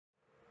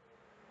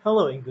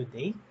Hello and good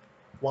day.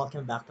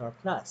 Welcome back to our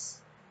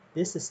class.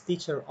 This is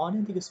teacher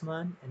Onin de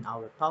Guzman and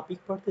our topic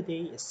for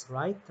today is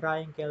Right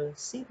Triangle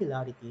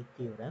Similarity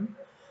Theorem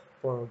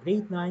for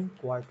grade 9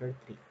 quarter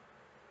 3.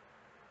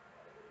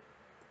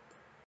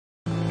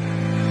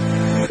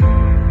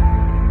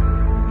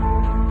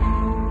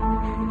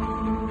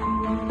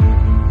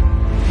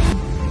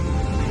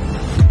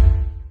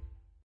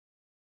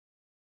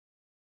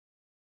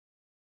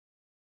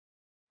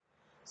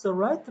 So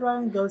right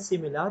triangle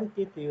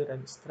similarity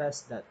theorem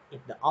stressed that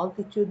if the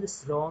altitude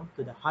is drawn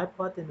to the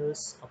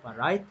hypotenuse of a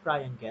right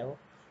triangle,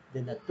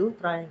 then the two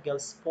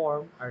triangles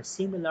formed are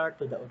similar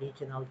to the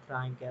original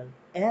triangle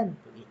and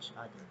to each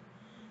other.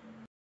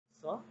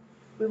 So,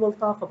 we will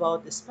talk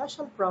about the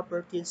special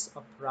properties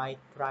of right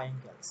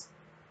triangles.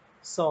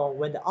 So,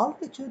 when the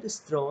altitude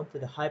is drawn to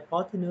the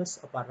hypotenuse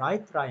of a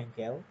right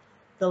triangle,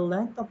 the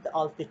length of the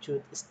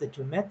altitude is the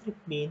geometric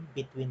mean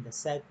between the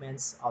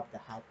segments of the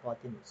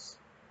hypotenuse.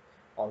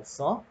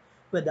 Also,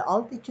 when the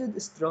altitude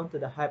is drawn to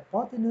the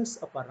hypotenuse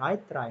of a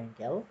right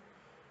triangle,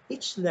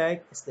 each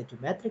leg is the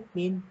geometric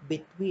mean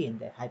between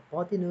the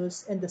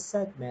hypotenuse and the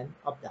segment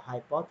of the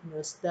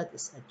hypotenuse that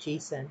is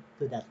adjacent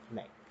to that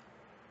leg.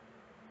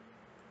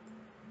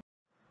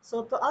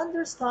 So to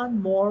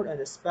understand more on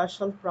the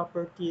special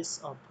properties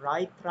of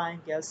right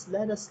triangles,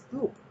 let us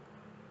look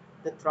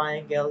the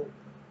triangle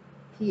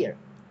here.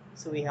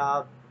 So we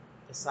have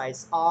the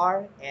sides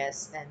R,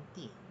 S, and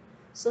T.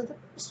 So the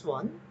first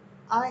one,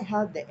 I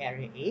have the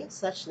area A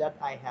such that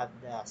I have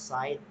the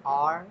side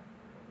R,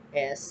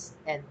 S,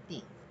 and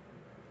T.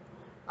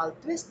 I'll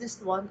twist this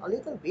one a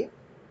little bit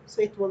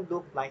so it will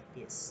look like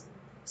this.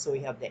 So we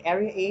have the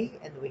area A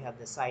and we have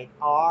the side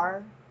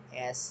R,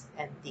 S,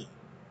 and T.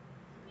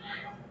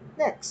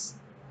 Next,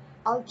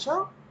 I'll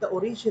chunk the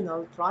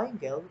original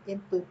triangle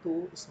into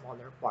two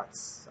smaller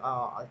parts.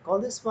 I'll call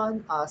this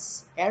one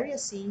as area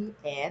C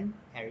and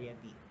area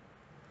B.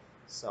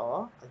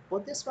 So I'll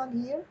put this one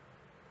here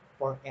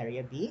for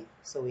area B.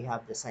 So we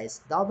have the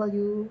size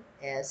W,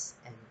 S,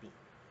 and B.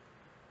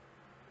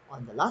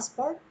 On the last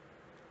part,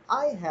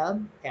 I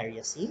have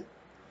area C.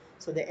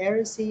 So the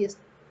area C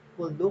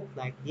will look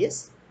like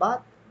this,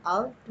 but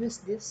I'll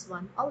twist this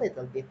one a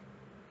little bit.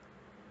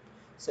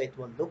 So it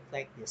will look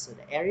like this. So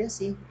the area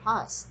C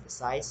has the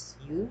size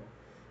U,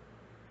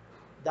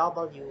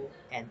 W,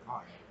 and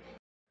R.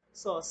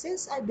 So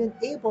since I've been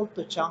able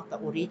to chunk the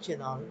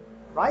original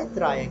right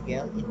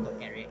triangle into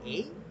area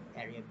A,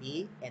 area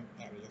B, and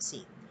area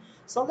C.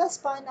 So let's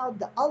find out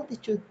the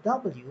altitude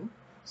W.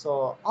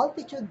 So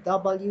altitude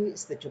W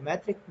is the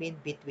geometric mean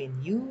between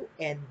U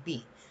and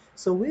B.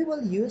 So we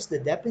will use the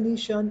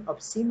definition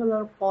of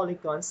similar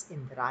polygons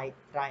in the right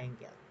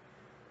triangle.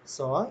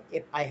 So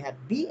if I have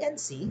B and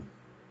C,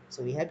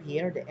 so we have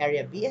here the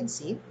area B and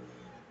C.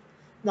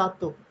 Now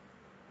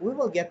we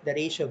will get the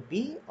ratio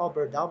B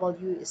over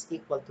W is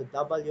equal to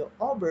W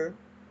over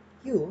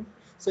U.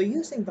 So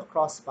using the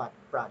cross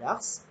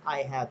products,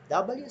 I have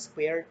W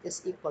squared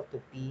is equal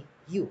to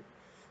BU.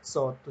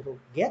 So to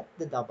get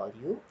the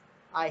W,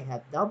 I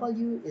have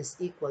W is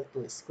equal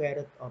to square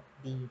root of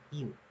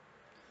BU.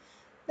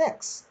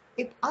 Next,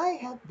 if I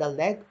have the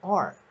leg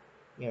R,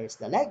 here's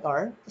the leg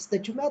R, is the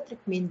geometric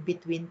mean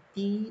between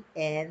T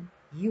and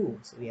U.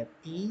 So we have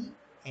T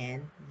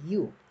and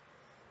U.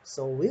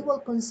 So we will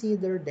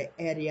consider the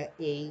area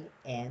A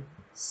and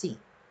C.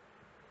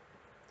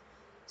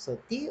 So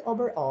T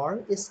over R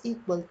is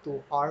equal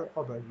to R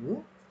over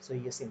U. So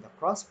using the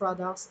cross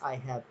products, I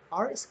have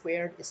R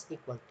squared is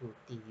equal to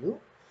TU.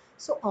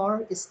 So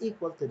R is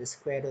equal to the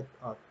square root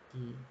of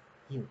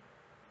TU.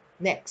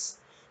 Next,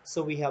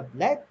 so we have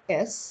leg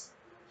S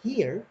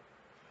here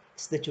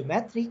is the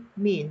geometric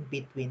mean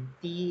between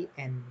T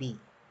and B.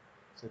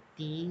 So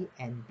T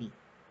and B.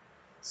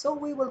 So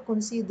we will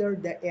consider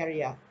the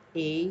area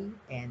A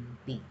and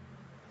B.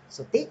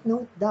 So take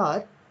note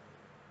that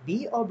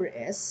B over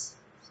S,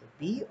 so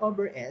B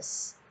over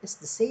S is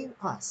the same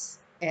as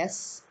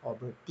S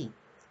over T.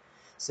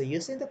 So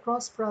using the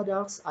cross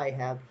products, I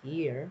have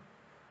here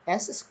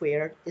S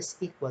squared is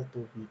equal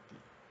to BT.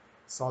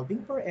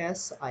 Solving for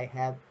S, I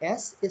have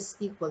S is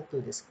equal to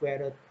the square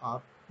root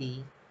of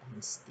B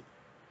times T.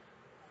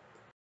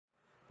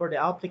 For the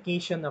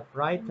application of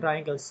right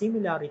triangle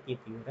similarity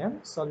theorem,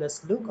 so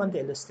let's look on the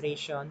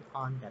illustration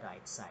on the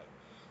right side.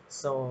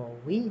 So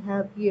we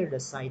have here the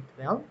side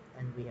 12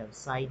 and we have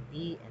side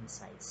B and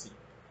side C.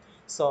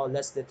 So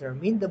let's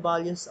determine the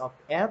values of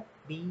F,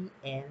 B,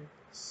 and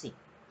C.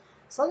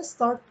 So let's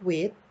start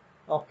with,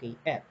 okay,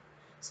 F.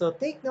 So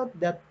take note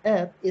that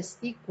F is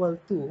equal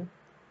to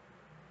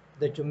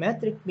the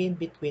geometric mean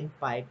between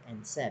 5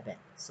 and 7.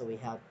 So we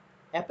have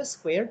F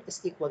squared is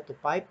equal to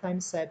 5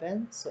 times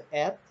 7. So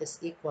F is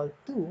equal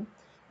to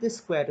the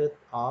square root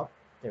of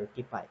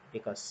 35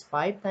 because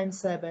 5 times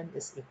 7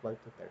 is equal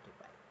to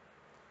 35.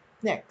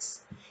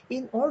 Next,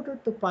 in order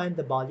to find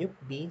the value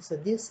of B, so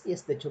this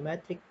is the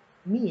geometric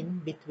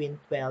mean between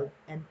 12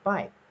 and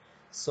 5.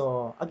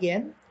 So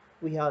again,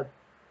 we have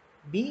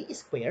B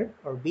squared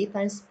or B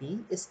times B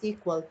is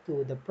equal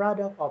to the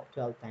product of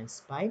 12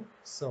 times 5.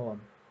 So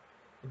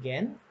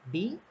again,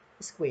 B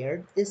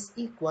squared is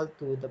equal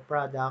to the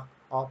product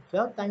of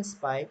 12 times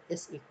 5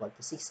 is equal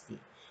to 60.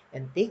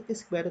 And take the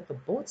square root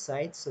of both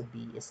sides, so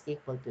b is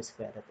equal to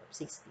square root of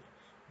 60.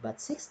 But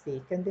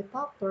 60 can be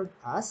factored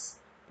as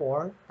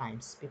 4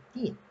 times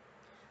 15.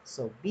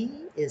 So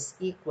b is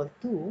equal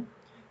to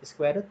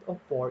square root of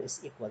 4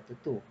 is equal to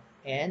 2.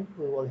 And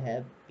we will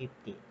have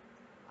 15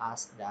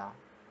 as the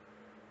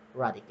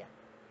radical.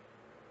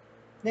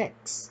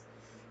 Next,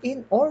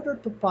 in order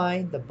to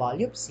find the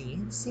value of c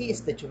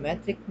is the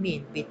geometric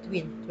mean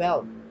between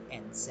 12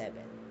 and 7.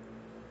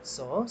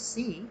 So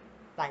c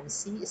times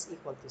c is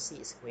equal to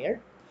c squared,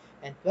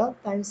 and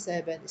 12 times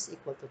 7 is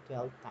equal to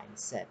 12 times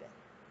 7.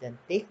 Then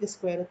take the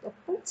square root of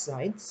both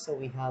sides, so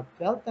we have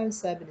 12 times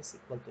 7 is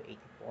equal to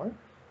 84.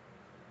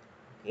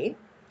 Okay,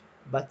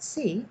 but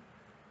c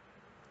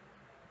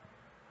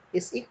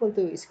is equal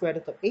to square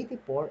root of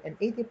 84, and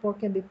 84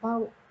 can be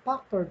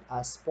factored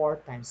as 4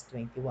 times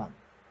 21.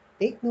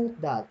 Take note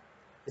that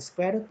the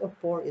square root of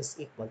 4 is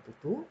equal to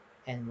 2,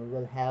 and we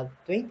will have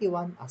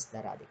 21 as the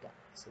radical.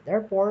 So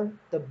therefore,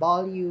 the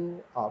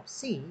value of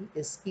c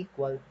is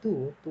equal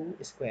to 2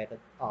 square root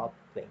of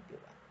 21.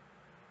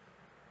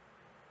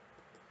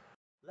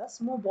 Let's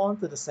move on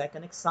to the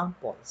second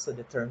example. So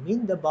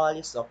determine the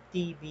values of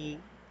t, b,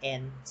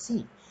 and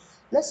c.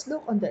 Let's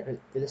look on the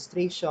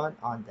illustration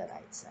on the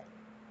right side.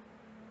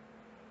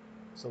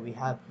 So we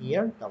have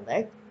here the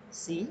leg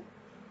C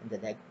and the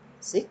leg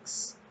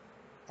 6,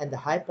 and the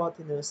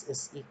hypotenuse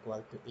is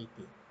equal to 18.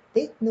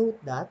 Take note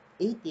that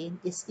 18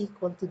 is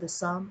equal to the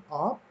sum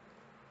of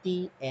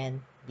T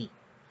and B.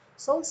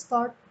 So let's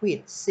start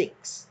with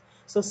 6.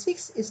 So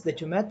 6 is the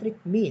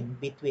geometric mean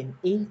between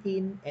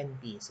 18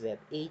 and B. So we have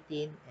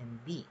 18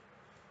 and B.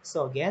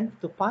 So again,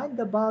 to find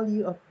the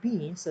value of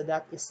B, so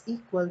that is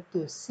equal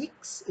to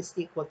 6 is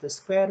equal to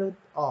square root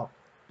of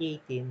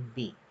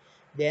 18B.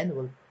 Then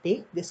we'll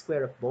take the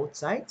square of both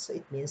sides. So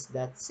it means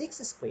that 6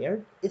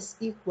 squared is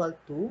equal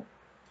to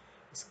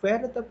square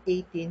root of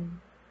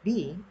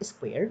 18b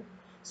squared.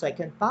 So I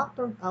can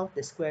factor out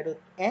the square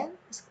root and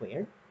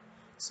squared.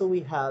 So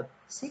we have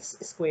 6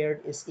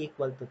 squared is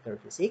equal to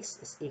 36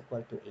 is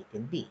equal to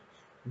 18b.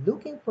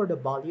 Looking for the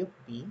value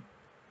of b,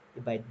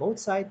 divide both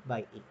sides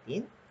by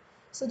 18.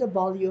 So the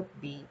value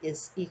of b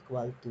is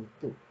equal to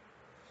 2.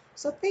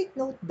 So take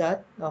note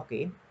that,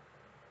 okay,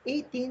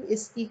 18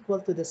 is equal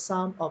to the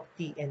sum of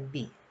t and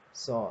b.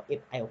 So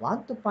if I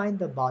want to find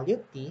the value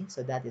of t,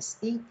 so that is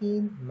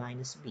 18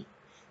 minus b.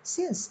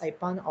 Since I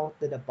found out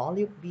that the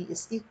value of b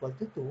is equal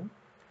to 2,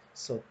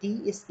 so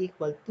t is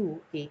equal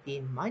to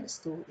 18 minus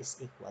 2 is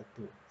equal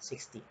to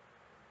 16.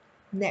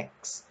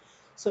 Next,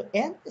 so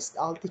n is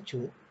the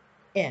altitude,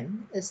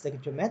 n is the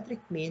geometric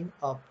mean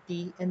of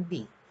t and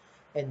b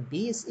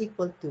is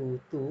equal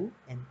to 2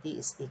 and t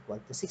is equal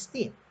to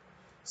 16.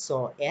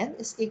 So n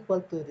is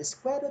equal to the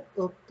square root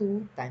of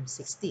 2 times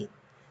 16.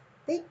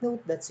 Take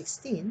note that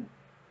 16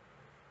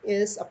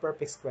 is a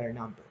perfect square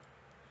number.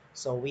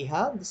 So we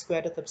have the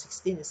square root of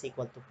 16 is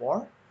equal to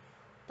 4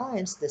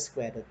 times the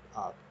square root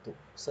of 2.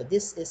 So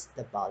this is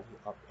the value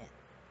of n.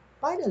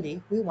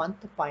 Finally, we want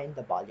to find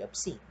the value of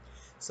c.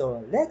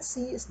 So let's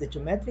see is the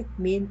geometric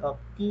mean of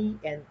t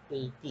and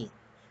 18.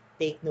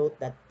 Take note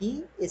that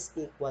t is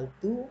equal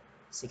to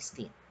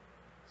 16.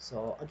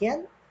 So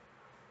again,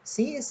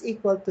 c is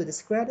equal to the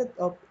square root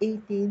of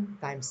 18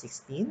 times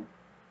 16,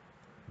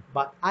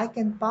 but I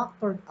can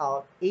factor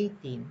out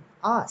 18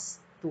 as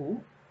 2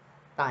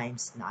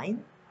 times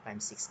 9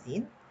 times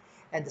 16,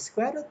 and the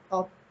square root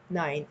of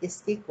 9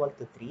 is equal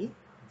to 3,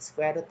 the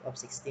square root of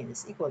 16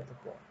 is equal to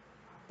 4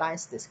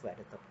 times the square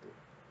root of 2.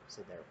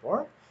 So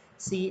therefore,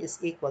 c is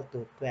equal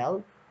to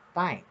 12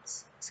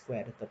 times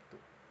square root of 2.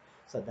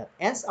 So that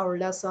ends our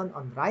lesson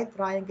on right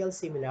triangle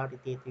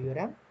similarity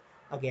theorem.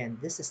 Again,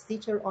 this is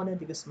teacher Onan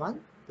de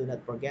Guzman. Do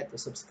not forget to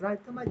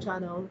subscribe to my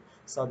channel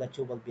so that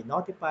you will be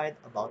notified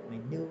about my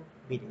new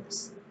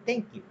videos.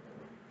 Thank you.